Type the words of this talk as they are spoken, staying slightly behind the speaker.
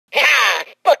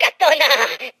Pokatona!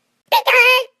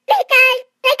 Beatles! Beatles!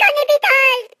 Rekony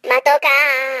Beatles! Matoka!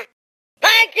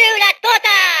 Pańciu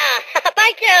Latota!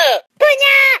 Pańciu!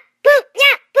 Punia!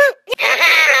 Punia! Punia!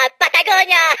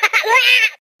 Patagonia!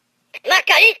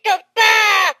 Makalisto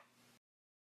pa!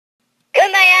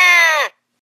 Kumaya!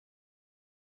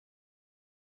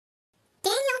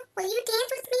 Daniel, will you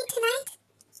dance with me tonight?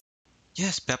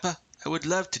 Yes, Peppa, I would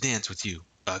love to dance with you.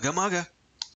 Ugga mugga.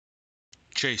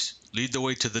 Chase, lead the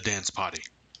way to the dance party.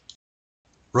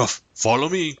 Ruff, follow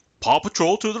me. Paw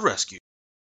Patrol to the rescue.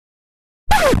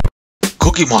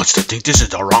 Cookie Monster think this is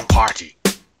the wrong party.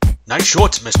 Nice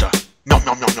shorts, mister. Nom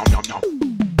nom nom nom nom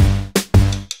nom.